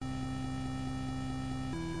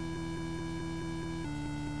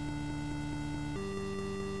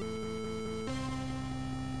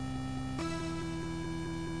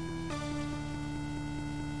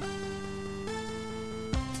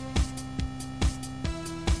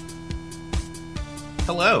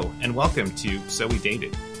Hello, and welcome to So We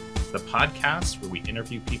Dated, the podcast where we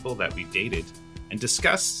interview people that we dated and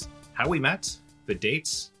discuss how we met, the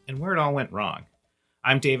dates, and where it all went wrong.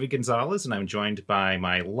 I'm David Gonzalez, and I'm joined by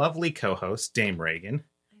my lovely co-host, Dame Reagan.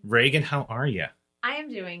 Reagan, how are you? I am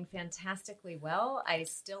doing fantastically well. I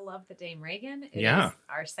still love the Dame Reagan. It is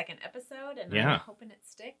our second episode, and I'm hoping it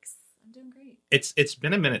sticks. I'm doing great. It's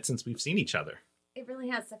been a minute since we've seen each other. It really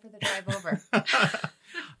has, except for the drive over.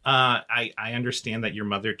 I understand that your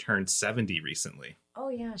mother turned 70 recently. Oh,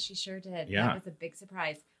 yeah, she sure did. Yeah. That was a big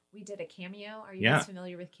surprise. We did a Cameo. Are you guys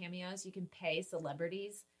familiar with Cameos? You can pay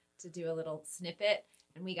celebrities to do a little snippet.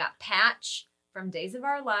 And we got Patch from Days of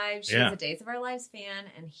Our Lives. She's a Days of Our Lives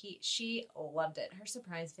fan, and she loved it. Her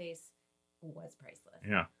surprise face was priceless.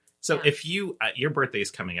 Yeah. So if you, your birthday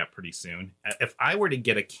is coming up pretty soon. If I were to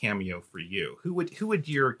get a Cameo for you, who would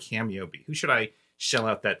your Cameo be? Who should I shell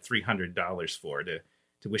out that $300 for to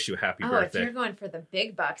wish you a happy birthday? If you're going for the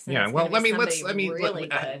big bucks, then who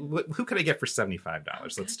could I get for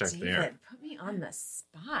 $75? Let's start David, there. Put me on the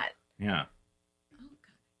spot. Yeah. Oh,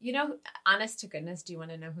 God. You know, honest to goodness, do you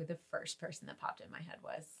want to know who the first person that popped in my head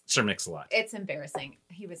was? Sir Mixalot. It's embarrassing.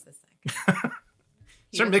 He was the second.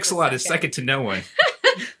 Sir Mixalot is second to no one.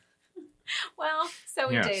 Well, so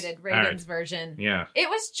we dated Reagan's version. Yeah. It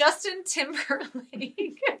was Justin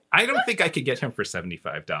Timberlake. I don't think I could get him for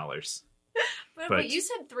 $75. But you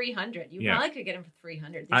said $300. You probably could get him for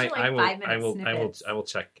 $300. These are like 5-minute snippets. I will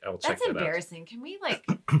check. That's embarrassing. Can we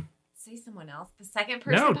say someone else? The second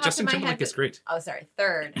person popped Justin in my Timberlake head. is great. Oh, sorry.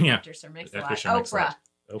 Third after Sir Mixalot.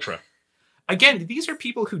 Oprah. Again, these are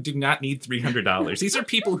people who do not need $300. These are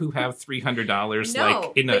people who have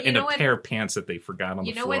 $300 in a pair of pants that they forgot on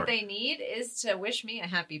the floor. You know what they need is to wish me a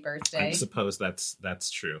happy birthday. I suppose that's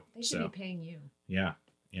true. They should be paying you. Yeah.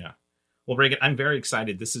 Well, Reagan, I'm very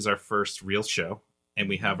excited. This is our first real show, and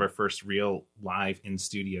we have our first real live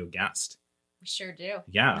in-studio guest. We sure do.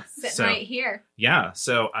 Yeah. Sitting right here. Yeah.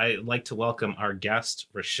 So I'd like to welcome our guest,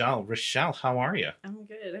 Richelle. Richelle, how are you? I'm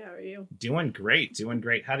good. How are you? Doing great.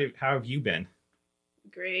 How have you been?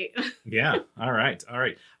 Great. Yeah. All right.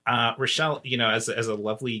 Richelle, as a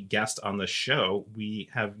lovely guest on the show, we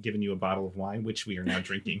have given you a bottle of wine, which we are now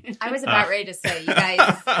drinking. I was about ready to say, you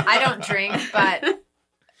guys, I don't drink, but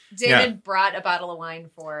David brought a bottle of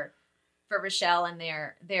wine for Richelle, and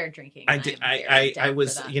they're drinking. I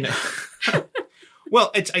was. Well,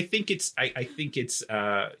 I think it's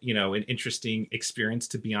an interesting experience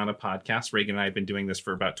to be on a podcast. Reagan and I have been doing this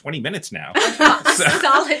for about 20 minutes now.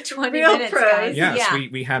 Solid 20 minutes, guys. Yes,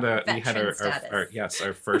 we had our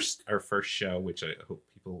first show, which I hope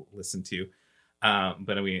people listen to.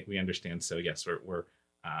 But we understand. So yes, we're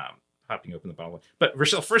popping open the bottle. But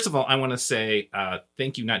Richelle, first of all, I want to say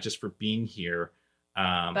thank you not just for being here,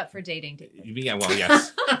 but for dating David. Yeah, well,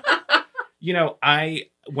 yes.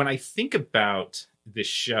 When I think about this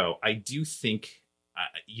show, I do think,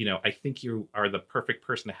 I think you are the perfect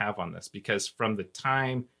person to have on this, because from the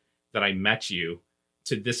time that I met you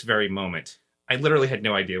to this very moment, I literally had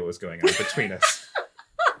no idea what was going on between us.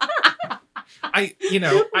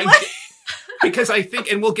 Because I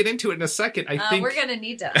think, and we'll get into it in a second, I think we're going to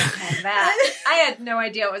need to unpack that. I had no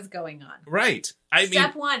idea what was going on. Right.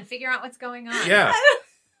 Step one, figure out what's going on. Yeah.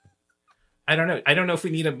 I don't know. I don't know if we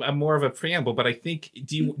need a more of a preamble, but I think,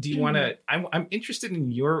 do you want to, I'm interested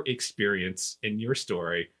in your experience and your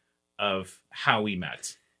story of how we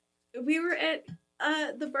met. We were at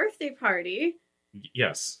the birthday party.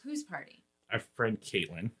 Yes. Whose party? Our friend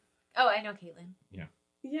Caitlin. Oh, I know Caitlin. Yeah.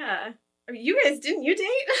 Yeah. I mean, you guys, didn't you date?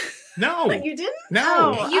 No. You didn't?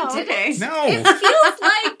 No. You didn't? Okay. No. It feels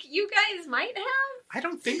like you guys might have. I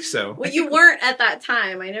don't think so. Well, you weren't at that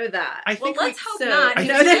time. I know that. Let's hope not. He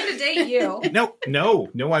was trying to date you.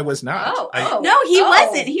 No, I was not. No, he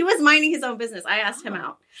wasn't. He was minding his own business. I asked him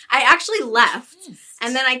out. I actually left,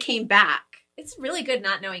 and then I came back. It's really good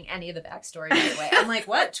not knowing any of the backstory, by the way. I'm like,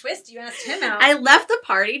 what twist? You asked him out. I left the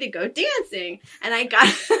party to go dancing, and I got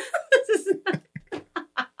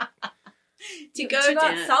to go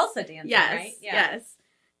salsa dancing, yes, right? Yeah.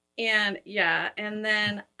 Yes. And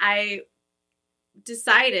then I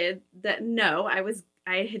decided that no, I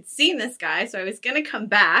had seen this guy, so I was going to come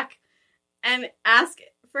back and ask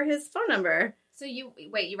for his phone number. So you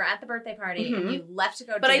were at the birthday party and you left to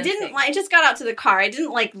go dancing. But I didn't, I just got out to the car. I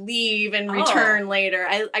didn't leave and return later.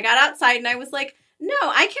 I got outside and I was like, no,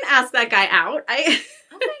 I can ask that guy out.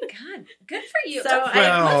 Oh my God. Good for you. So let's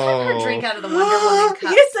have her drink out of the Wonder Woman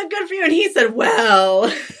cup. You said good for you, and he said,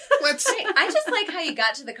 well. I just like how you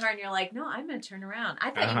got to the car and you're like, no, I'm going to turn around.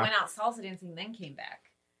 I thought you went out salsa dancing and then came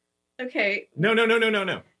back. Okay. No.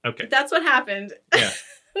 Okay. That's what happened. Yeah.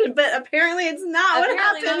 But apparently it's not what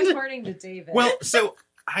happened. Not according to David. Well, so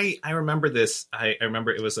I remember this. I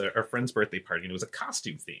remember it was our friend's birthday party, and it was a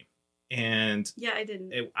costume theme. And yeah, I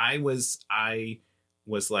didn't. I was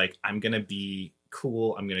like, I'm going to be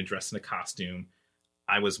cool. I'm going to dress in a costume.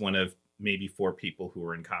 I was one of maybe 4 people who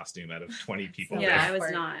were in costume out of 20 people. Yeah, I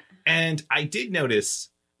was not. And I did notice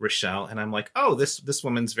Richelle, and I'm like, oh, this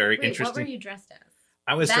woman's very interesting. What were you dressed as?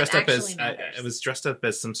 I was dressed up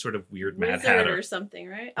as some sort of weird Mad Wizard Hatter or something,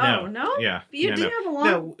 right? No. Oh no, yeah, but you did have a long.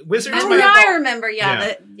 No, Wizard's Oh, my. now I remember.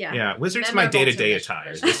 Yeah. Wizard's Memorable my day-to-day tradition.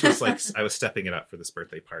 attire. This was like I was stepping it up for this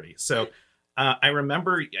birthday party. So I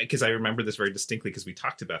remember because I remember this very distinctly because we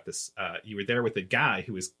talked about this. You were there with a guy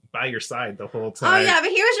who was by your side the whole time. Oh yeah, but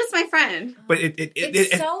he was just my friend. But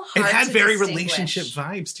It's so hard it had to very distinguish. relationship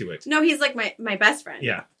vibes to it. No, he's like my best friend.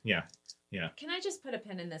 Yeah. Can I just put a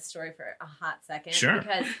pin in this story for a hot second? Sure.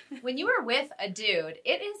 Because when you are with a dude,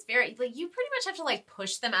 it is very, like, you pretty much have to, like,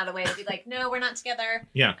 push them out of the way to be like, no, we're not together.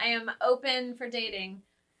 Yeah. I am open for dating.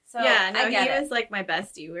 So, yeah, no, I get he it. was like my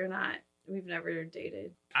bestie. We've never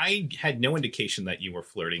dated. I had no indication that you were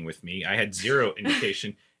flirting with me. I had zero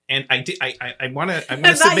indication. And I did. I want to. I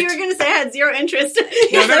thought you were going to say I had zero interest.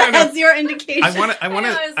 No. I had zero indication. I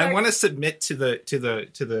want to submit to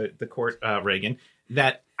the court, Reagan,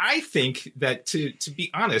 that I think that to be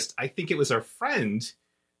honest, I think it was our friend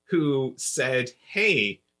who said,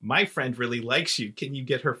 "Hey, my friend really likes you. Can you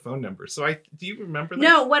get her phone number?" So do you remember that?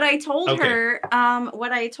 No, what I told her,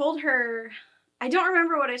 I don't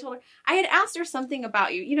remember what I told her. I had asked her something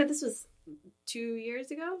about you. You know, this was 2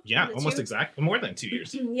 years ago. Yeah, almost exactly. More than 2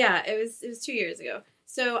 years. Yeah, it was 2 years ago.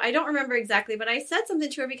 So I don't remember exactly, but I said something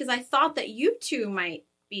to her because I thought that you two might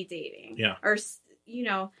be dating. Yeah. Or, you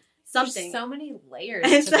know, something. There's so many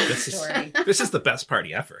layers to this story. This is the best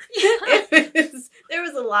party ever. There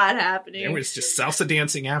was a lot happening. There was just salsa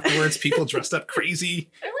dancing afterwards. People dressed up crazy.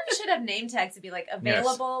 I really should have name tags to be like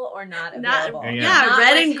available or not available. Not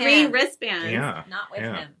red and with green him. wristbands. Yeah. Not with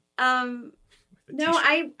him. No,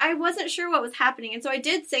 I wasn't sure what was happening. And so I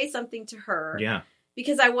did say something to her. Yeah.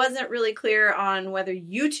 Because I wasn't really clear on whether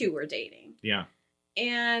you two were dating. Yeah.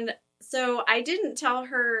 And so I didn't tell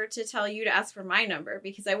her to tell you to ask for my number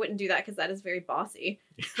because I wouldn't do that because that is very bossy.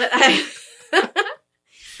 But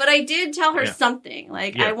I did tell her something.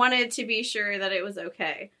 Like, I wanted to be sure that it was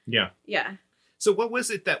okay. Yeah. Yeah. So what was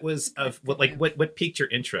it that was of what piqued your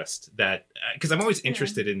interest? That because I'm always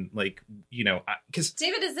interested in because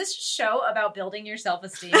David, is this show about building your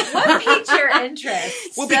self-esteem? What piqued your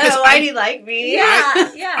interest? Well, because why do you like me?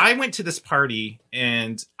 Yeah. I went to this party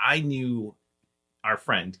and I knew our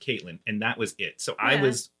friend Caitlin, and that was it. So I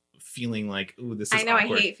was feeling like, ooh, this is I know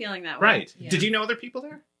awkward. I hate feeling that way. Right? Yeah. Did you know other people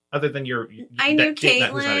there other than I knew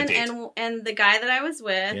that was not a date? Caitlin and the guy that I was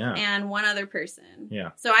with and one other person.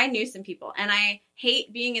 Yeah. So I knew some people, and I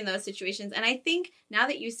hate being in those situations. And I think now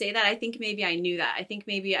that you say that, I think maybe I knew that. I think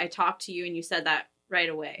maybe I talked to you and you said that right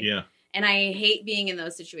away. Yeah. And I hate being in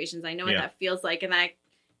those situations. I know what that feels like, and that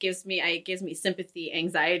gives me sympathy,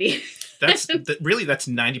 anxiety. That's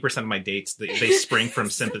 90% of my dates. They spring from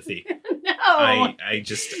sympathy. No, I'm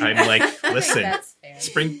like, listen, that's fair.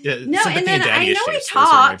 spring. No, sympathy and then daddy I know we issues. Those are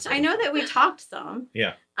my talked. I know that we talked some.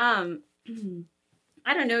 Yeah. I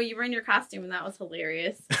don't know. You were in your costume, and that was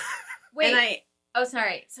hilarious. Wait.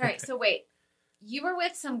 Sorry. So wait. You were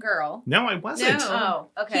with some girl. No, I wasn't. No.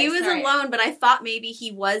 Oh, okay. He was alone, but I thought maybe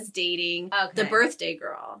he was dating the birthday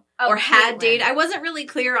girl or had dated. I wasn't really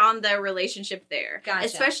clear on the relationship there. Gotcha.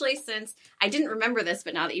 Especially since I didn't remember this,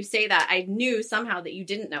 but now that you say that, I knew somehow that you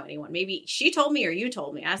didn't know anyone. Maybe she told me or you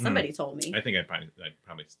told me. Somebody told me. I think I'd probably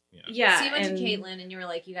Yeah. So you went to Caitlin and you were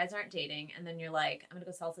like, you guys aren't dating. And then you're like, I'm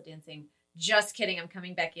going to go salsa dancing. Just kidding. I'm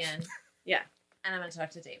coming back in. Yeah. And I'm going to talk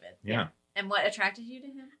to David. Yeah. And what attracted you to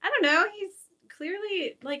him? I don't know. He's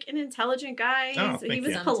clearly like an intelligent guy. He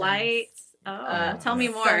was polite. Tell me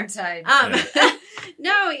more. Sometimes.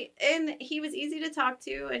 No, and he was easy to talk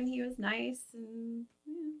to, and he was nice. And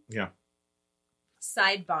yeah.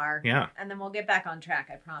 Sidebar. Yeah. And then we'll get back on track,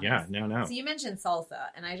 I promise. Yeah, no. So you mentioned salsa,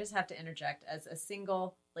 and I just have to interject as a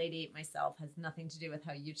single lady myself, has nothing to do with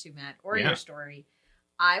how you two met or your story.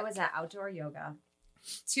 I was at outdoor yoga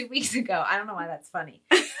 2 weeks ago. I don't know why that's funny.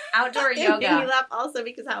 Outdoor yoga. And you laugh also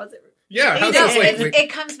because how is it? Yeah, it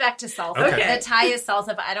comes back to salsa. Okay. The tie is salsa,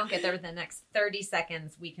 but I don't get there within the next 30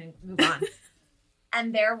 seconds. We can move on.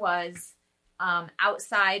 And there was,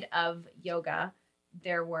 outside of yoga,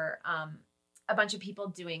 there were a bunch of people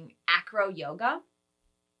doing acro yoga.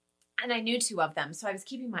 And I knew 2 of them, so I was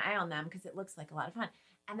keeping my eye on them because it looks like a lot of fun.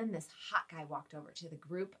 And then this hot guy walked over to the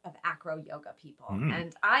group of acro yoga people.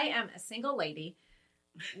 And I am a single lady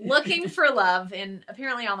looking for love in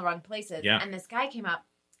apparently all the wrong places. Yeah. And this guy came up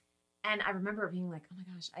And I remember being like, oh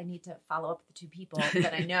my gosh, I need to follow up with the two people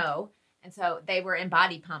that I know. And so they were in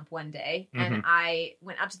Body Pump one day, and I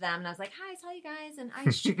went up to them, and I was like, hi, I saw you guys, and I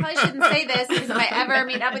probably shouldn't say this, because if I ever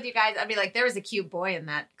meet up with you guys, I'd be like, there was a cute boy in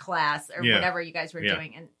that class, or whatever you guys were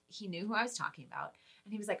doing, and he knew who I was talking about.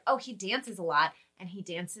 And he was like, oh, he dances a lot, and he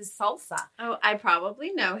dances salsa. Oh, I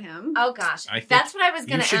probably know him. Oh, gosh. That's what I was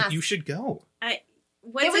going to ask. You should go.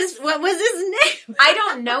 What was his name? I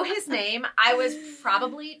don't know his name. I was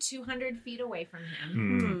probably 200 feet away from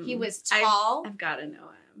him. He was tall. I've got to know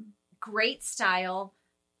him. Great style,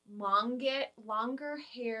 longer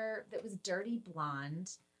hair that was dirty blonde.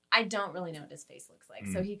 I don't really know what his face looks like,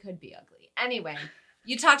 so he could be ugly. Anyway,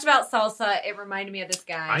 you talked about salsa. It reminded me of this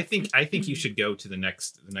guy. I think you should go to the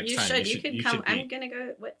next time. You could come. I'm gonna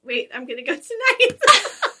go. Wait, I'm gonna go tonight.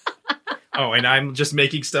 Oh, and I'm just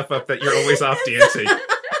making stuff up that you're always off dancing.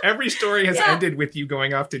 Every story has ended with you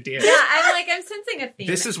going off to dance. Yeah, I'm sensing a theme.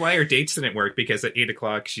 This is why our dates didn't work, because at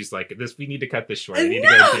 8:00 she's like, we need to cut this short. I need to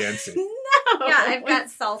go dancing. No. Yeah, I've got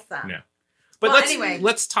salsa. No. But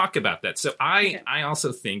let's talk about that. So I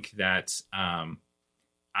also think that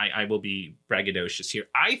I will be braggadocious here.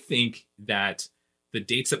 I think that the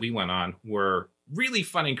dates that we went on were really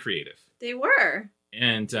fun and creative. They were.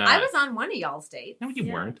 And I was on one of y'all's dates. No,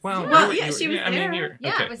 you weren't. Well, she was there.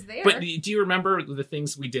 I was there. But do you remember the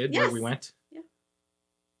things we did where we went? Yeah.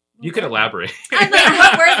 You could elaborate.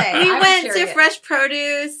 What were they? We went to Fresh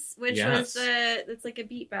Produce, which was it's like a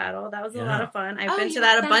beat battle. That was a lot of fun. I've been to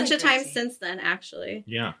that a bunch of times since then, actually.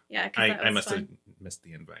 Yeah. Yeah. I must have missed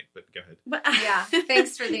the invite, but go ahead. But,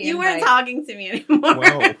 thanks for the invite. You weren't talking to me anymore.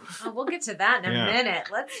 Whoa. Oh, we'll get to that in a minute.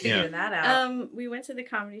 Let's figure that out. We went to the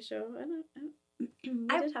comedy show. We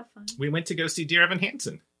did have fun. We went to go see Dear Evan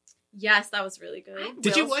Hansen. Yes, that was really good.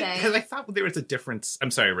 Did you like? Because I thought there was a difference. I'm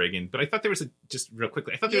sorry, Reagan, but I thought there was just real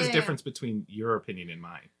quickly. I thought there was a difference between your opinion and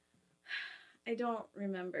mine. I don't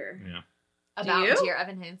remember. Yeah. About Dear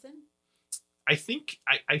Evan Hansen? I think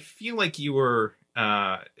I feel like you were.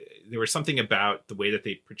 There was something about the way that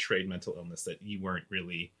they portrayed mental illness that you weren't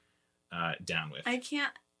really down with. I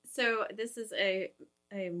can't. So this is a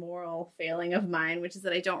moral failing of mine, which is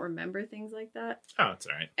that I don't remember things like that. Oh, it's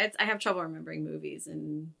all right. I have trouble remembering movies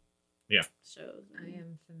and shows. I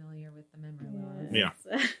am familiar with the memory loss. Yeah.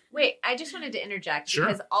 Wait, I just wanted to interject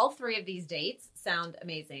because all three of these dates sound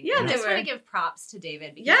amazing. Yeah, I just want to give props to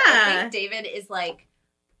David because I think David is like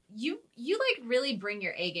you like really bring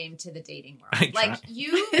your A game to the dating world. Like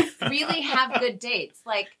you really have good dates.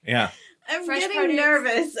 Like I'm getting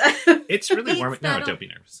nervous. It's really warm. No, don't be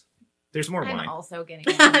nervous. There's more wine. I'm also getting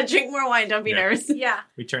drink more wine. Don't be nervous. Yeah.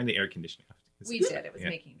 We turned the air conditioning off. We did. It was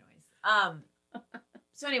making noise.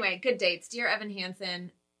 So anyway, good dates. Dear Evan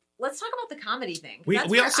Hansen. Let's talk about the comedy thing. We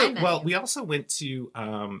also went to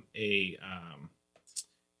a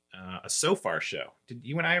So Far show. Did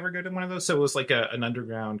you and I ever go to one of those? So it was like an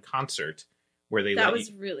underground concert where that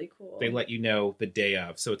was really cool. They let you know the day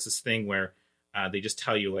of. So it's this thing where they just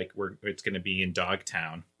tell you like it's going to be in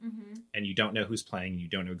Dogtown, and you don't know who's playing, and you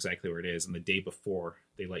don't know exactly where it is. And the day before,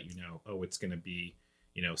 they let you know, oh, it's going to be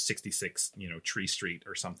 66 Tree Street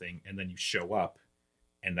or something, and then you show up,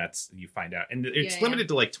 and you find out, and it's limited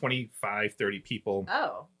to like 25, 30 people.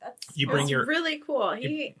 Oh, that's really cool.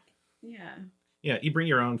 You bring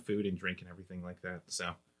your own food and drink and everything like that. So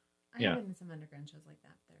I have been in some underground shows like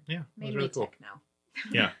that. Yeah, made really me cool. tick now.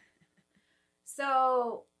 Yeah.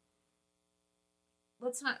 So.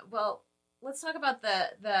 Let's talk about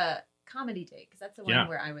the comedy date because that's the one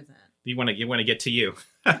where I was in. You want to get to you.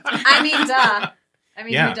 I mean, duh. I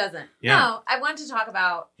mean, who doesn't? Yeah. No, I wanted to talk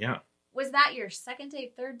about. Yeah. Was that your second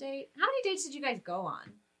date, third date? How many dates did you guys go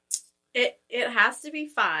on? It has to be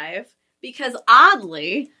 5 because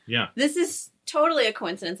oddly, this is totally a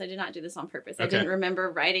coincidence. I did not do this on purpose. I didn't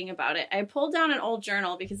remember writing about it. I pulled down an old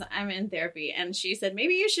journal because I'm in therapy, and she said,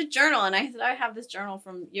 maybe you should journal. And I said, I have this journal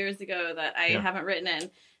from years ago that I haven't written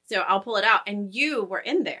in, so I'll pull it out. And you were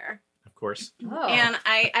in there. Of course. Oh. And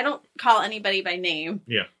I don't call anybody by name.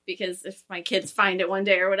 Yeah. Because if my kids find it one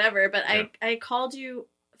day or whatever, but I called you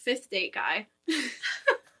 5th date guy.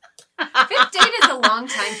 5th date is a long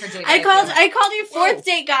time for dating. I called you 4th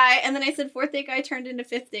date guy, and then I said 4th date guy turned into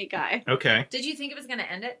 5th date guy. Okay. Did you think it was going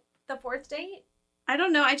to end at the 4th date? I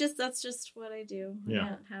don't know. That's just what I do.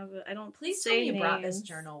 Yeah. I don't. Please tell me you brought this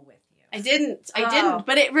journal with you. I didn't,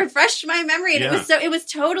 but it refreshed my memory, and it was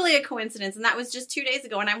totally a coincidence, and that was just 2 days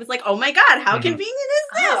ago, and I was like, oh my God, how convenient is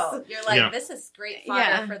this? Oh, you're like, this is great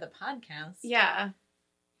fodder for the podcast. Yeah.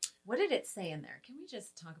 What did it say in there? Can we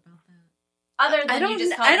just talk about that? Other than I don't know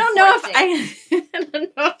if I don't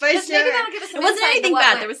know if I should. Maybe that'll give us it wasn't anything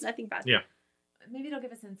bad. There was nothing bad. Yeah. Maybe it'll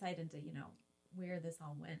give us insight into, where this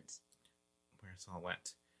all went. Where it's all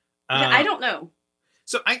went. Yeah, I don't know.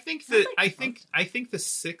 So I think I think the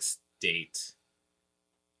 6th date.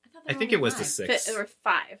 I think it was the 6th. There were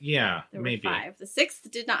 5. Yeah, there maybe. Were 5. The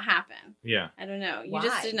 6th did not happen. Yeah. I don't know. You Why?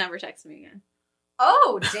 just did never text me again.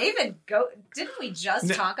 Oh, David, didn't we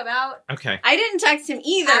just talk about? Okay. I didn't text him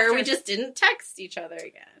either. We just didn't text each other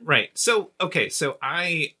again. Right. So, okay. So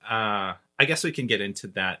I guess we can get into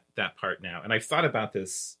that part now. And I've thought about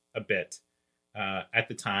this a bit at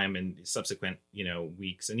the time and subsequent,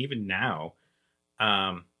 weeks and even now.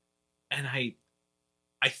 And I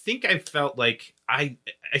think I felt like I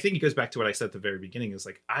think it goes back to what I said at the very beginning is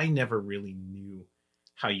like, I never really knew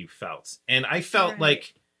how you felt. And I felt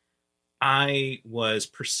like I was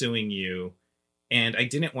pursuing you and I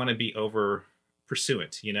didn't want to be over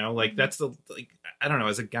pursuant, like that's I don't know,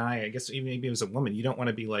 as a guy, I guess even maybe as a woman, you don't want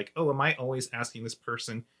to be like, oh, am I always asking this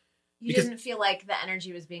person? You didn't feel like the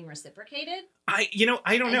energy was being reciprocated? I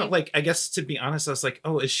don't know. Like, I guess to be honest, I was like,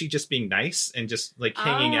 oh, is she just being nice and just like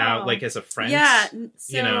hanging out like as a friend? Yeah.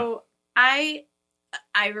 So I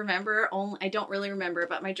remember I don't really remember,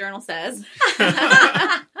 but my journal says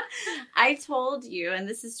I told you, and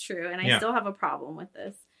this is true, and I still have a problem with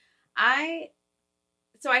this.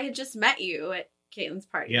 So I had just met you at Caitlin's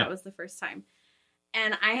party. That was the first time.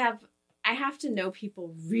 And I have to know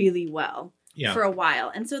people really well for a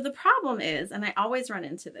while. And so the problem is, and I always run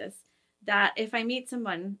into this, that if I meet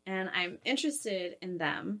someone and I'm interested in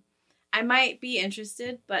them, I might be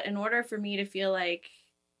interested, but in order for me to feel like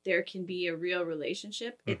there can be a real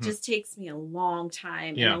relationship, it just takes me a long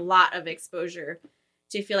time and a lot of exposure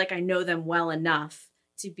to feel like I know them well enough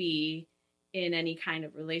to be in any kind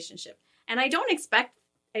of relationship. And I don't expect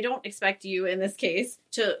you in this case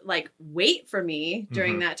to like wait for me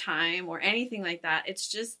during that time or anything like that. It's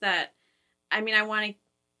just that, I want to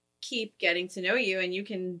keep getting to know you, and you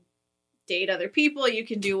can date other people. You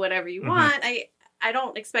can do whatever you want. I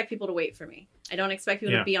don't expect people to wait for me. I don't expect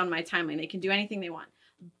people to be on my timeline. They can do anything they want.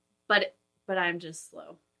 But I'm just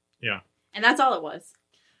slow. Yeah. And that's all it was.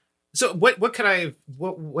 So what could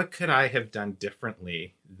I have done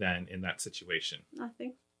differently then in that situation?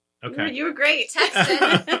 Nothing. Okay. You were greght. Text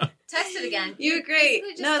it again. You were great.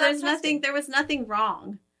 No, there's nothing. There was nothing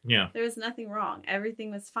wrong. Yeah. There was nothing wrong. Everything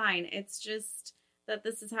was fine. It's just that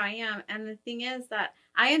this is how I am. And the thing is that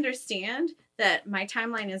I understand that my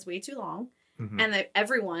timeline is way too long and that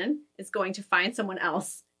everyone is going to find someone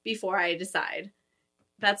else before I decide.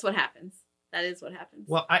 That's what happens. That is what happens.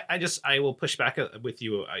 Well, I will push back with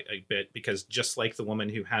you a bit, because just like the woman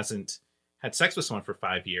who hasn't had sex with someone for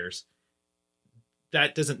 5 years,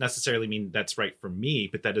 that doesn't necessarily mean that's right for me,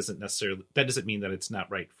 but that doesn't mean that it's not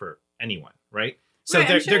right for anyone, right? So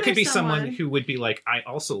there could be someone who would be like, I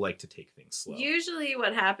also like to take things slow. Usually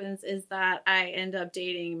what happens is that I end up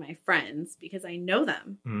dating my friends because I know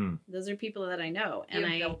them. Those are people that I know. And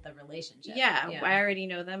I built the relationship. Yeah, I already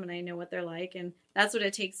know them and I know what they're like. And that's what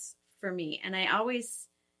it takes for me. And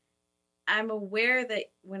I'm aware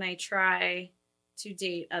that when I try to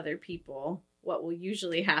date other people, what will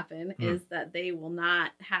usually happen is that they will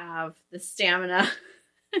not have the stamina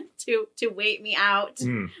to wait me out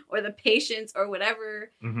or the patience or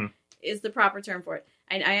whatever is the proper term for it.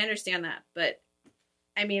 I understand that, but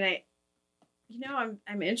I'm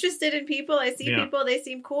interested in people. I see people, they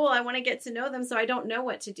seem cool. I want to get to know them, so I don't know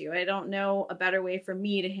what to do. I don't know a better way for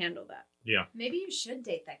me to handle that. Yeah. Maybe you should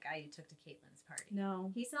date that guy you took to Caitlin's party.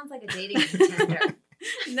 No. He sounds like a dating contender.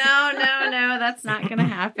 No, that's not going to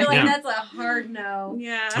happen. I feel like that's a hard no.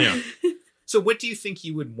 Yeah. So what do you think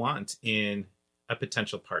you would want in a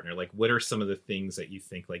potential partner? Like, what are some of the things that you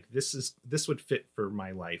think like this would fit for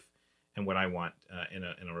my life and what I want in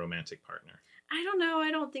a romantic partner? I don't know.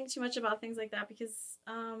 I don't think too much about things like that because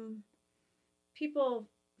people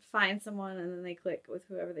find someone and then they click with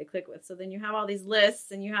whoever they click with. So then you have all these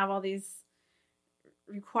lists and you have all these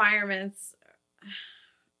requirements.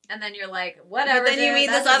 And then you're like, whatever. But then you meet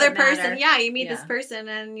this other person. Yeah, you meet this person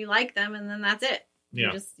and you like them and then that's it.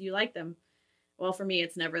 Yeah. You like them. Well, for me,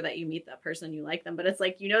 it's never that you meet that person and you like them, but it's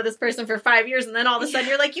like you know this person for 5 years and then all of a sudden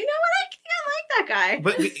you're like, you know what, I like that guy.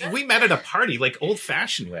 But we met at a party, like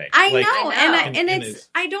old-fashioned way. I know. And it's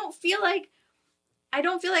I don't feel like I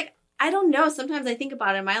don't know. Sometimes I think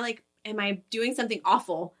about it. Am I doing something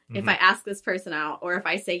awful if I ask this person out, or if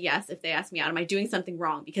I say yes if they ask me out? Am I doing something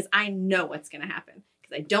wrong? Because I know what's going to happen.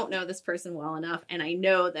 Because I don't know this person well enough, and I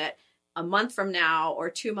know that a month from now or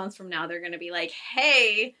 2 months from now, they're going to be like,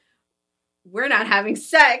 hey, we're not having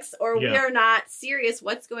sex, or we are not serious.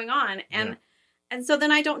 What's going on? And so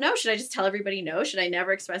then I don't know. Should I just tell everybody no? Should I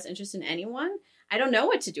never express interest in anyone? I don't know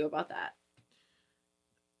what to do about that.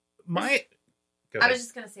 Go ahead. I was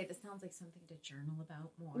just going to say, this sounds like something to journal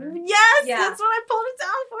about more. Yes, that's what I pulled it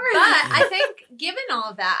down for. But I think, given all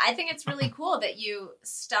of that, I think it's really cool that you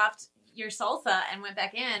stopped your salsa and went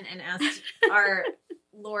back in and asked our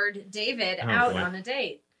Lord David out on a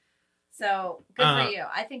date. So, good for you.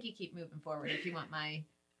 I think you keep moving forward if you want my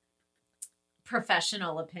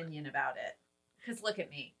professional opinion about it. Because look at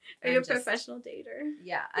me. Are you a professional dater?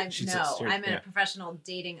 Yeah, I'm a professional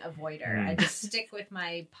dating avoider. I just stick with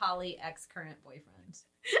my poly ex-current boyfriend.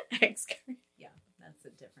 Ex-current. Yeah, that's a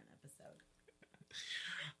different episode.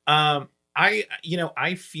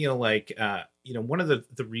 I feel like, one of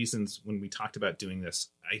the reasons when we talked about doing this,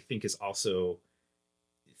 I think is also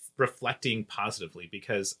reflecting positively,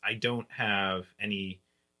 because I don't have any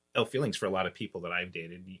ill feelings for a lot of people that I've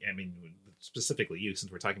dated. I mean, specifically you,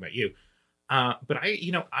 since we're talking about you. But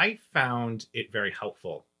I found it very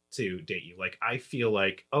helpful to date you. Like, I feel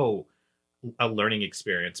like, a learning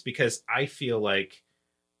experience, because I feel like,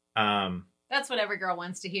 that's what every girl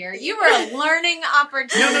wants to hear. You were a learning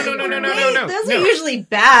opportunity. No. Those are usually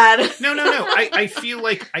bad. No. I feel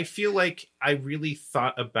like I really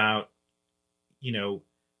thought about,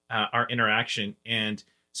 our interaction. And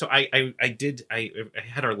so I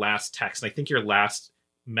had our last text, and I think your last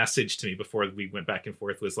message to me before we went back and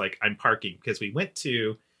forth was like, I'm parking, because we went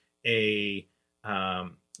to a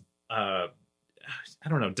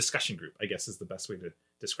discussion group, I guess is the best way to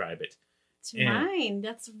describe it. Mine.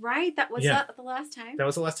 That's right. That was the last time. That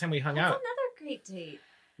was the last time we hung out. Another great date.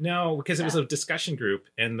 No, because it was a discussion group,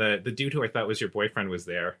 and the dude who I thought was your boyfriend was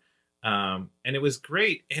there. And it was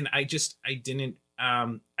great. And I didn't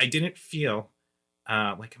feel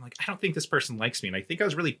like, I'm like, I don't think this person likes me. And I think I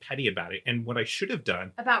was really petty about it. And what I should have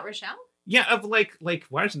done about Richelle. Yeah. Of like,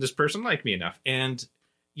 why doesn't this person like me enough? And,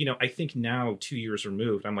 I think now 2 years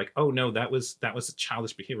removed, I'm like, oh no, that was a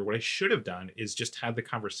childish behavior. What I should have done is just had the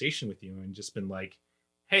conversation with you and just been like,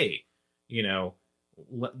 hey,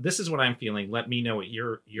 this is what I'm feeling. Let me know what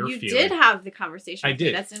you're feeling. You did have the conversation with me.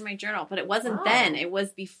 Me. That's in my journal, but it wasn't then. It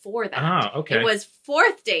was before that. Ah, okay. It was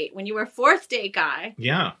fourth date. When you were fourth date guy.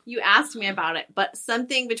 Yeah. You asked me about it, but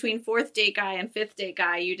something between fourth date guy and fifth date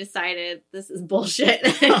guy, you decided this is bullshit.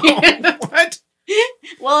 What?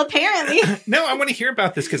 Well, apparently. No, I want to hear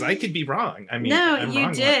about this, because I could be wrong. I mean, no,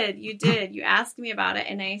 you did. You did. You asked me about it,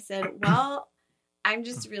 and I said, well, I'm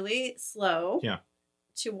just really slow. Yeah.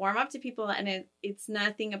 To warm up to people, and it's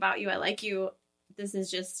nothing about you. I like you. This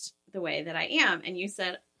is just the way that I am. And you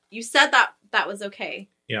said that was okay.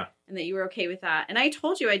 Yeah. And that you were okay with that. And I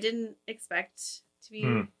told you I didn't expect to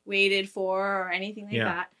be waited for or anything like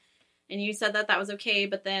that. And you said that was okay,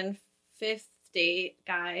 but then fifth date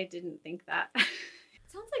guy didn't think that. It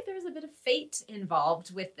sounds like there was a bit of fate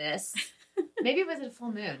involved with this. Maybe it was a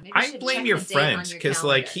full moon. Maybe I blame your friend, because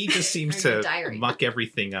like he just seems to muck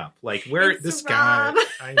everything up. Like, where it's this Rob. guy,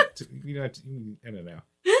 I don't know.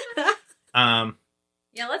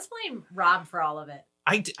 Yeah, let's blame Rob for all of it.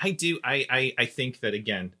 I do. I think that,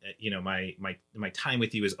 again, my time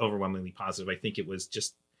with you is overwhelmingly positive. I think it was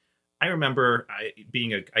just. I remember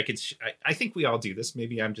I think we all do this.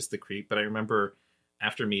 Maybe I'm just the creep, but I remember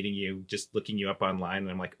after meeting you, just looking you up online, and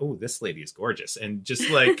I'm like, oh, this lady is gorgeous, and just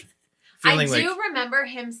like. I do remember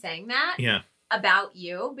him saying that Yeah. about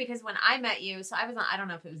you, because when I met you, so I was on, I don't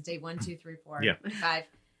know if it was day 1, 2, 3, 4, 5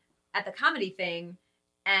 at the comedy thing.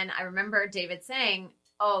 And I remember David saying,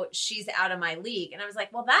 oh, she's out of my league. And I was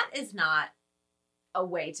like, well, that is not a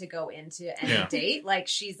way to go into any date. Like,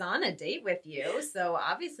 she's on a date with you. So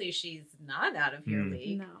obviously she's not out of your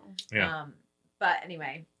league. No. Yeah. But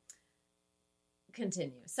anyway,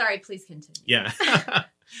 continue. Sorry, please continue. Yeah.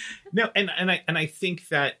 No, and I think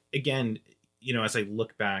that, again, as I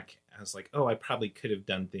look back, I was like, oh, I probably could have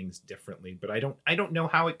done things differently, but I don't know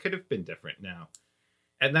how it could have been different now.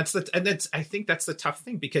 And I think that's the tough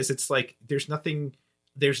thing, because it's like there's not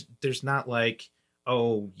like,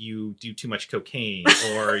 oh, you do too much cocaine,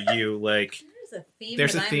 or you like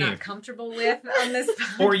There's a theme I'm not comfortable with on this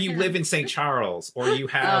podcast. Or you live in St. Charles, or you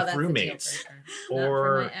have roommates,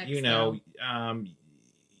 or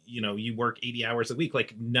you work 80 hours a week,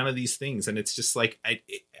 like none of these things. And it's just like, I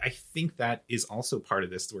think that is also part of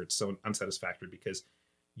this, where it's so unsatisfactory, because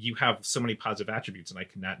you have so many positive attributes, and I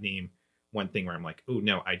cannot name one thing where I'm like, oh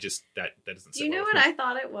no, that doesn't. Do you know what I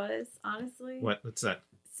thought it was, honestly? What's that?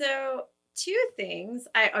 So 2 things.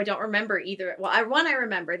 I don't remember either. Well, one I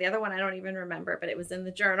remember, the other one I don't even remember, but it was in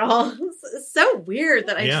the journal. It's so weird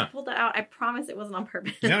that I just pulled that out. I promise it wasn't on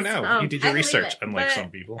purpose. No, you did your research, unlike some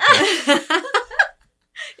people.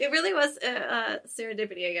 It really was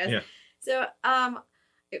serendipity, I guess. Yeah. So,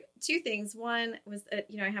 2 things. One was that,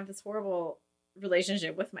 I have this horrible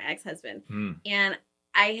relationship with my ex-husband. And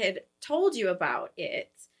I had told you about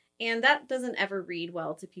it. And that doesn't ever read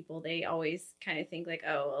well to people. They always kind of think like,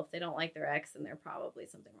 oh, well, if they don't like their ex, then there's probably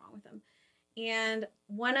something wrong with them. And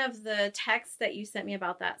one of the texts that you sent me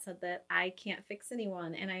about that said that I can't fix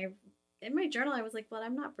anyone. And in my journal, I was like, well,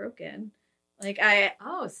 I'm not broken. Like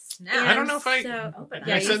oh, snap. I don't know if I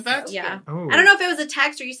said that. Yeah. Oh. I don't know if it was a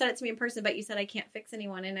text or you said it to me in person, but you said I can't fix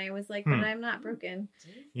anyone. And I was like, but I'm not broken.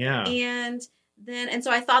 Yeah. And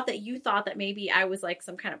so I thought that you thought that maybe I was like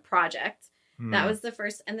some kind of project. That was the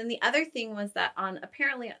first. And then the other thing was that on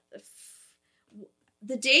apparently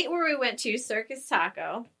the date where we went to Circus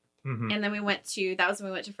Taco, and then that was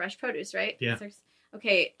when we went to Fresh Produce, right? Yeah.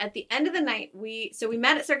 Okay. At the end of the night, we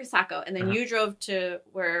met at Circus Taco, and then you drove to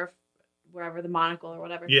wherever the Monocle or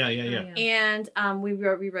whatever. Yeah. And we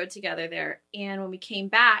rode together there. And when we came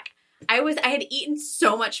back, I had eaten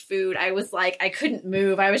so much food. I was like, I couldn't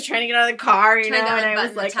move. I was trying to get out of the car, and I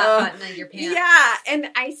was like, the top button of your pants. Yeah. And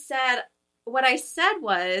what I said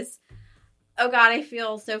was, oh God, I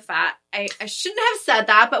feel so fat. I shouldn't have said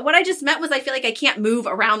that, but what I just meant was I feel like I can't move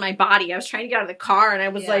around my body. I was trying to get out of the car, and I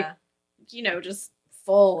was like, just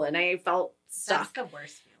full, and I felt stuck. That's the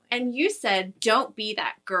worst feeling. And you said, don't be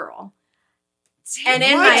that girl. And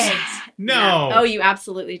in my head, no. Oh, you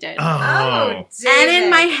absolutely did. Oh, and in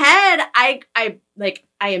my head, I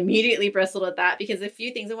immediately bristled at that because a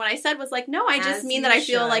few things. And what I said was like, no, I just mean that I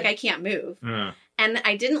feel like I can't move. And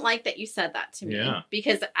I didn't like that you said that to me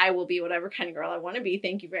because I will be whatever kind of girl I want to be.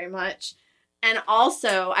 Thank you very much. And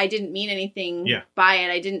also, I didn't mean anything by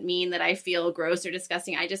it. I didn't mean that I feel gross or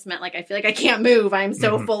disgusting. I just meant like I feel like I can't move. I'm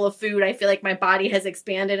so full of food. I feel like my body has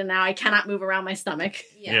expanded and now I cannot move around my stomach.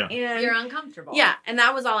 Yeah. And you're uncomfortable. Yeah. And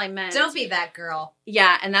that was all I meant. Don't be that girl.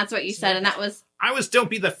 Yeah. And that's what you said. And that was... don't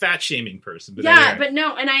be the fat shaming person. But yeah, anyway. but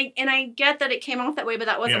no. And I get that it came off that way, but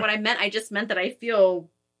that wasn't what I meant. I just meant that I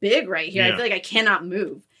feel big right here. I feel like I cannot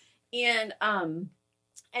move. And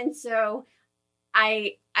so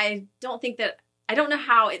I don't think that... I don't know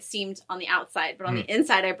how it seemed on the outside, but on the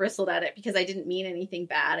inside, I bristled at it because I didn't mean anything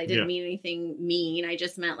bad. I didn't mean anything mean. I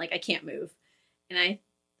just meant like I can't move. And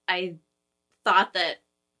I thought that,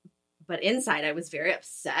 but inside I was very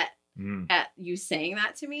upset at you saying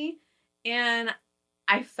that to me. And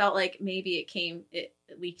I felt like maybe it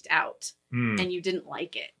leaked out and you didn't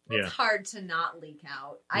like it. It's hard to not leak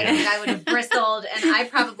out. I think I would have bristled and I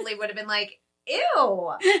probably would have been like,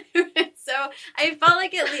 ew. So I felt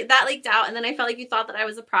like that leaked out, and then I felt like you thought that I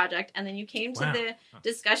was a project, and then you came to the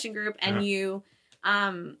discussion group, and you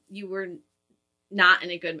were not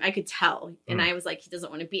in a good. I could tell, and I was like, he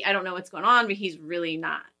doesn't want to be. I don't know what's going on, but he's really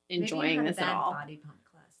not enjoying this at all. Body pump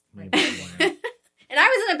class. Maybe, and I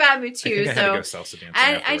was in a bad mood too. I so had to go salsa dancing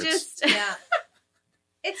I just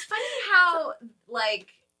It's funny how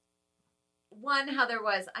how there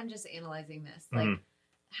was. I'm just analyzing this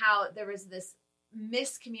how there was this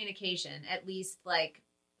miscommunication, at least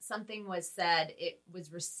something was said, it was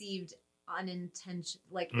received unintentional,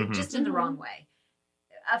 just in the wrong way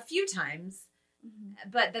a few times,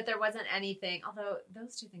 but that there wasn't anything, although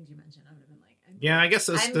those two things you mentioned, I would have been like, I guess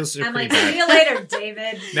those are I'm pretty like, bad. see you later,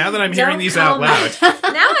 David. Now that I'm hearing these out loud. Now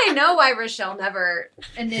I know why Richelle never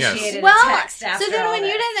initiated a text after so then when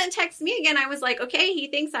this. you didn't text me again, I was like, okay, he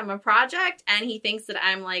thinks I'm a project, and he thinks that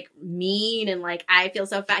I'm mean, and I feel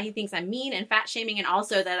so fat. He thinks I'm mean and fat shaming, and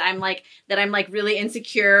also that I'm really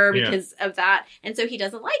insecure because of that, and so he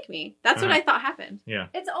doesn't like me. That's what I thought happened. Yeah,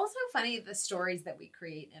 it's also funny the stories that we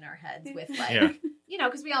create in our heads with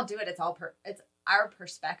because we all do it. It's our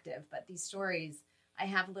perspective, but these stories, I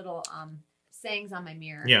have little sayings on my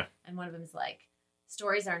mirror, and one of them is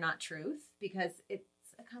stories are not truth, because it's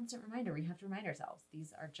a constant reminder. We have to remind ourselves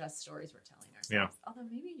these are just stories we're telling ourselves. Although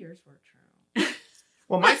maybe yours were true.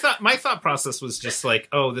 Well, my thought process was just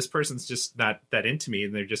oh, this person's just not that into me,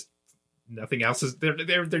 and they're just nothing else is.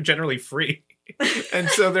 They're generally free, and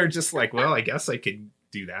so they're just well, I guess I could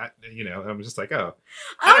do that. I'm just oh, no,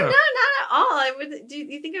 not at all. Do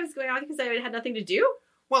you think I was going on because I had nothing to do?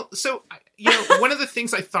 Well, so, one of the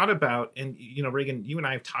things I thought about, and, Reagan, you and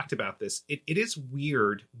I have talked about this, it is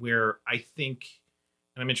weird where I think,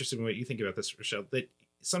 and I'm interested in what you think about this, Richelle, that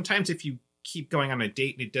sometimes if you keep going on a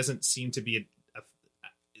date and it doesn't seem to be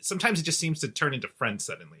sometimes it just seems to turn into friends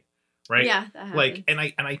suddenly, right? Yeah, that happens.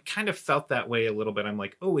 And I kind of felt that way a little bit. I'm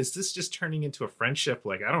like, oh, is this just turning into a friendship?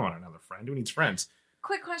 I don't want another friend. Who needs friends?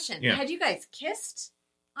 Quick question. Had you guys kissed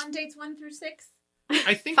on dates 1 through 6?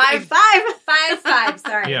 I think 5.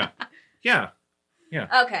 Sorry. Yeah.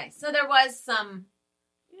 Okay, so there was some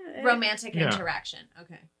romantic interaction.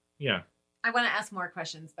 Okay. Yeah. I want to ask more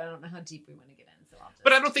questions, but I don't know how deep we want to get in.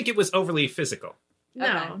 But I don't think it was overly physical. No,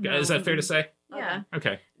 Okay. no. Is that fair to say? Yeah.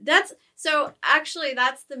 Okay. That's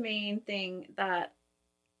the main thing that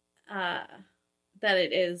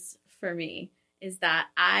it is for me, is that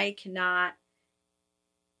I cannot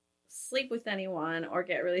sleep with anyone or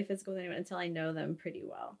get really physical with anyone until I know them pretty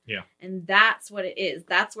well. Yeah. And that's what it is.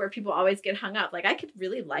 That's where people always get hung up. Like, I could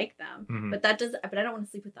really like them, but I don't want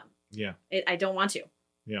to sleep with them. Yeah. I don't want to.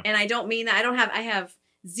 Yeah. And I don't mean that I have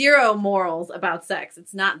zero morals about sex.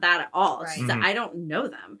 It's not that at all. It's Right. just that I don't know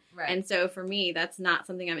them. Right. And so for me, that's not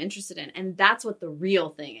something I'm interested in. And that's what the real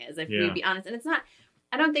thing is, if we be honest. And it's not,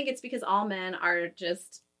 I don't think it's because all men are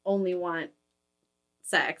just only want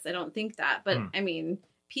sex. I don't think that. But I mean,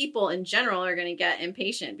 people in general are going to get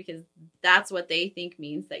impatient because that's what they think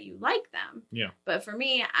means that you like them. Yeah. But for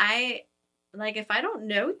me, if I don't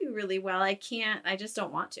know you really well, I just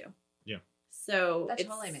don't want to. Yeah. So that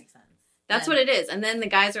totally makes sense. That's what it is. And then the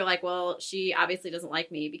guys are like, well, she obviously doesn't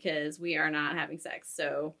like me because we are not having sex.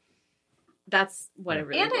 So that's what it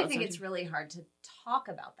really is. And I think it's really hard to talk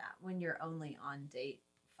about that when you're only on date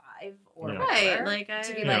 5 or whatever. Right. Like,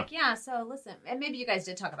 to be like, so listen, and maybe you guys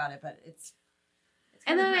did talk about it, but it's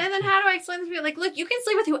and then how do I explain this to people? Like, look, you can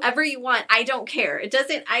sleep with whoever you want. I don't care. It has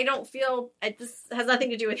nothing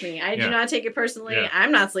to do with me. I do not take it personally. Yeah.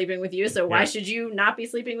 I'm not sleeping with you, so why should you not be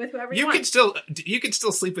sleeping with whoever you want? You can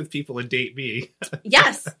still sleep with people and date me.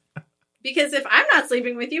 Yes. Because if I'm not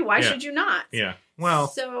sleeping with you, why should you not? Yeah. Well,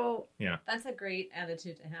 so that's a great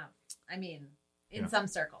attitude to have. I mean, in some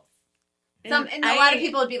circles. A I lot of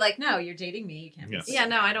people would be like, no, you're dating me. You can't be Yeah,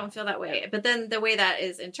 no, I don't feel that way. But then the way that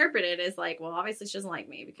is interpreted is like, well, obviously she doesn't like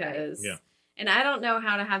me because... Yeah. And I don't know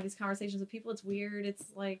how to have these conversations with people. It's weird. It's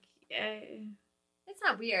like... It's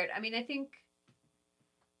not weird. I mean, I think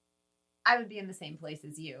I would be in the same place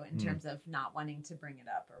as you in terms of not wanting to bring it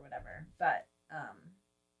up or whatever. But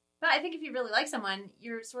I think if you really like someone,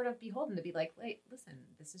 you're sort of beholden to be like, wait, listen,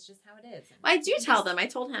 this is just how it is. And I do tell them. I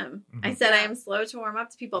told him. I said I am slow to warm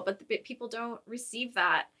up to people, but people don't receive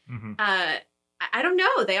that. I don't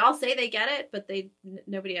know. They all say they get it, but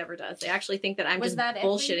nobody ever does. They actually think that I'm just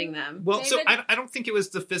bullshitting them. Well, David? so I don't think it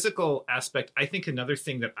was the physical aspect. I think another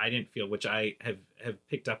thing that I didn't feel, which I have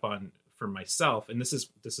picked up on for myself, and this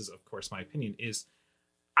is of course my opinion, is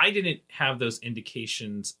I didn't have those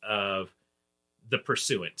indications of the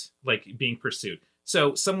pursuant, like being pursued.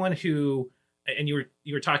 So someone who, and you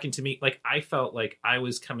were talking to me, like I felt like I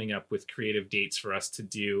was coming up with creative dates for us to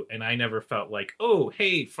do, and I never felt like, oh,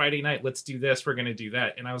 hey, Friday night, let's do this, we're going to do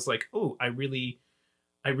that. And I was like, oh, I really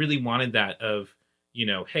wanted that of,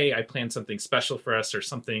 hey, I planned something special for us or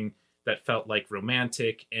something that felt like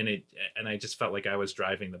romantic, and I just felt like I was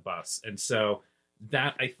driving the bus. And so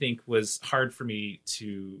that I think was hard for me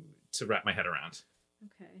to wrap my head around.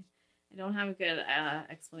 Okay. I don't have a good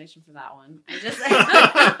explanation for that one. I just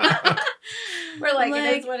we're like,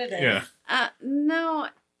 it is what it is. Yeah. No,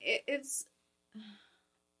 it's.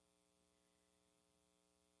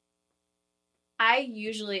 I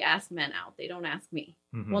usually ask men out. They don't ask me.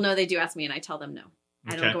 Mm-hmm. Well, no, they do ask me, and I tell them no.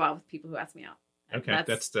 Okay. I don't go out with people who ask me out. Okay,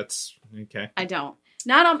 that's okay. I don't.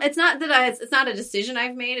 Not it's not that it's not a decision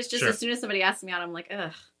I've made. It's just Sure. as soon as somebody asks me out, I'm like,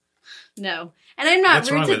 ugh, no. And I'm not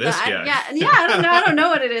What's wrong rude to with this that. guy? Yeah, I don't know. I don't know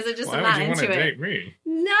what it is. I just Why am would not you want into to it. date me?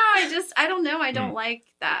 No, I don't know. I don't like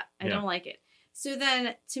that. I don't like it. So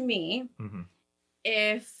then, to me,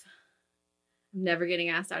 if I'm never getting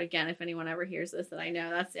asked out again, if anyone ever hears this, that I know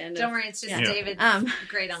that's the end. Don't worry, it's just David's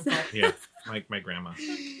great uncle. Yeah, like my grandma.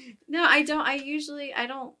 No, I don't. I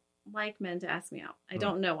don't like men to ask me out. I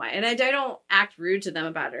don't know why, and I don't act rude to them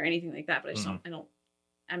about it or anything like that. But I just don't.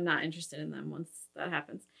 I'm not interested in them once that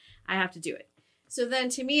happens. I have to do it. So then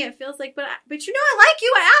to me, it feels like, but I like you.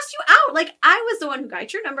 I asked you out. Like, I was the one who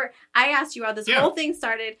got your number. I asked you out. This whole thing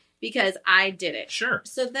started because I did it. Sure.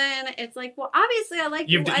 So then it's like, well, obviously I like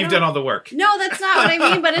you. You've done all the work. No, that's not what I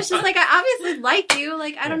mean. But it's just like, I obviously like you.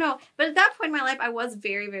 Like, I don't know. But at that point in my life, I was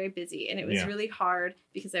very, very busy. And it was really hard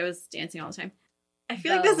because I was dancing all the time. I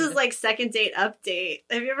feel like this is like second date update.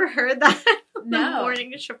 Have you ever heard that? No. The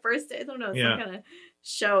morning first date. I don't know. It's some kind of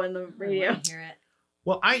show in the radio. I want to hear it.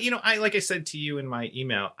 Well, I like I said to you in my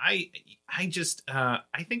email, I just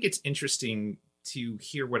I think it's interesting to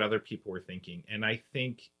hear what other people were thinking. And I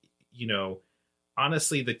think,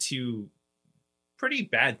 honestly, the two pretty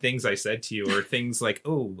bad things I said to you are things like,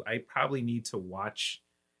 oh, I probably need to watch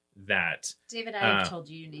that. David, I have told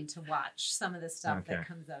you need to watch some of the stuff that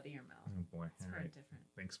comes out of your mouth. Oh boy. It's all very right. different.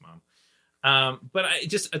 Thanks, Mom. But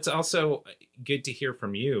it's also good to hear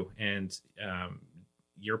from you and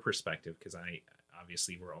your perspective, because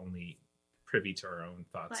obviously we're only privy to our own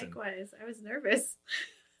thoughts. Likewise. I was nervous.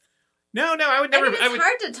 No, I would never. It's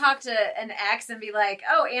hard to talk to an ex and be like,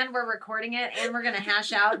 "Oh, and we're recording it, and we're going to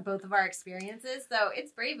hash out both of our experiences." So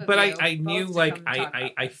it's brave of but you. But I knew, like,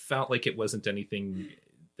 I felt like it wasn't anything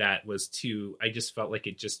that was too. I just felt like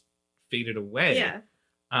it just faded away. Yeah.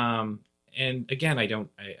 And again, I don't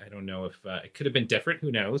know if it could have been different.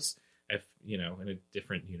 Who knows? If in a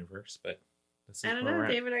different universe, but I don't know,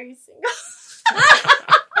 David. Are you single?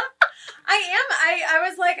 I am. I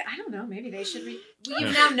was like, I don't know. Maybe they should be.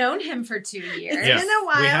 You've now known him for 2 years. It's been a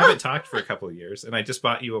while. We haven't talked for a couple of years, and I just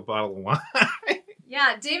bought you a bottle of wine.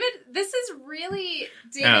 Yeah, David. This is really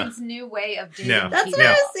David's new way of dating. That's what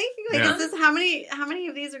I was thinking. Like, is this how many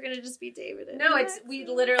of these are going to just be David? No, we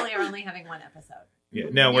literally are only having one episode. Yeah,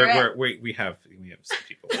 no, we have some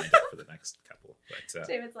people lined up for the next couple. But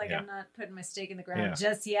David's like, I'm not putting my stake in the ground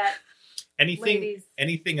just yet.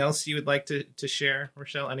 Anything else you would like to share,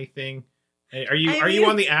 Richelle? Anything? Are you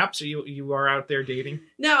on the apps? Are you are out there dating?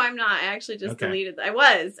 No, I'm not. I actually just deleted.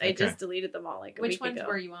 I just deleted them all like a week ago. Which ones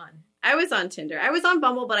were you on? I was on Tinder. I was on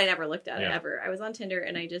Bumble, but I never looked at it ever. I was on Tinder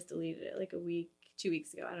and I just deleted it like 2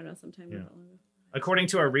 weeks ago. I don't know, sometime not that long ago. According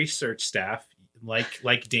to our research staff,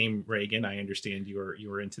 like Dame Reagan, I understand you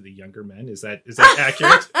were into the younger men. Is that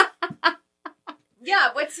accurate? Yeah.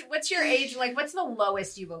 What's your age? Like, what's the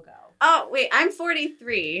lowest you will go? Oh wait, I'm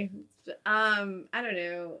 43. I don't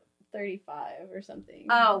know, 35 or something.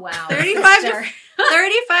 Oh wow, 35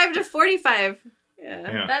 to 45.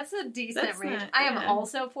 Yeah. That's a decent range. I am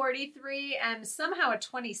also 43, and somehow a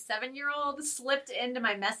 27-year-old slipped into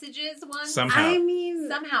my messages once. Somehow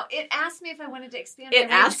it asked me if I wanted to expand.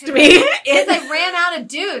 It asked me because I ran out of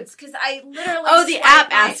dudes. Because I literally. Oh, the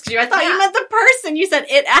app asked you. I thought you meant the person. You said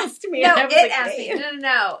it asked me. No, it asked me.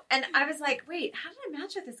 No. And I was like, wait, how did I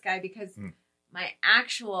match with this guy? Because my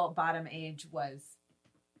actual bottom age was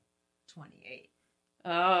 28.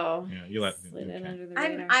 Oh, yeah. You let slid in under the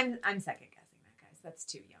radar. I'm second guessing. That's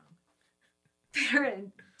too young. They're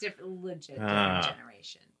in legit different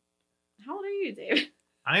generation. How old are you, David?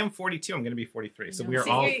 I am 42. I'm going to be 43. So we are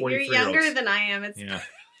all 43. You're younger than I am. It's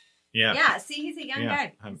Yeah. See, he's a young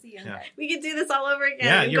guy. Guy. We could do this all over again.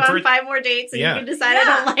 Yeah, you go on 5 more dates, and you can decide I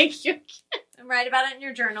don't like you. And write about it in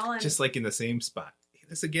your journal, and just like in the same spot.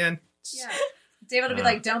 This again. Yeah. David will be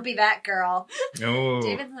like, "Don't be that girl." No.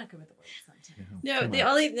 David's not good with the words sometimes. No, the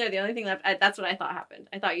only thing that's what I thought happened.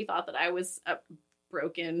 I thought you thought that I was a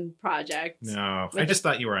broken project. No, I just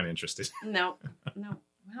thought you were uninterested. No.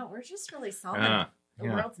 Wow, we're just really solving the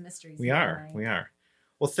world's mysteries. We are.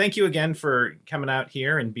 Well, thank you again for coming out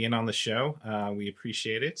here and being on the show. We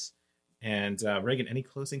appreciate it. And Reagan, any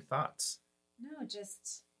closing thoughts? No,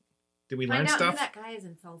 just did we learn stuff? Find out who that guy is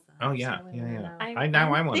in salsa. Oh yeah. I want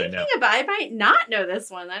to know. I might not know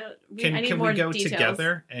this one. I need can more we go details.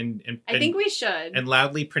 together and I think we should and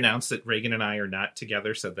loudly pronounce that Reagan and I are not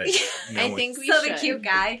together, so that I think we should. The cute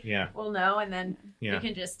guy will know, and then we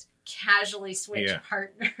can just casually switch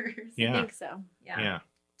partners. I think so. Yeah.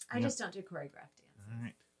 I just don't do choreographed dance. All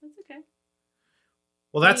right. That's okay.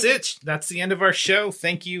 Well, that's it. That's the end of our show.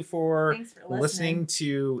 Thank you for listening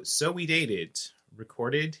to So We Dated,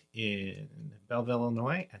 recorded in Belleville,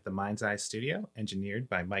 Illinois at the Mind's Eye Studio, engineered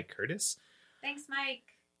by Mike Curtis. Thanks, Mike.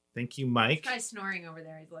 Thank you, Mike. This guy's snoring over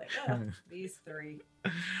there. He's like, oh, these three.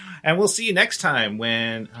 And we'll see you next time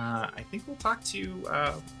when I think we'll talk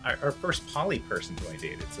to our first poly person who I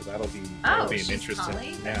dated. So that'll be an interesting.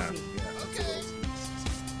 Poly? Yeah. Okay.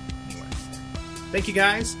 Anyway, thank you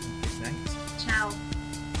guys. Good night. Ciao.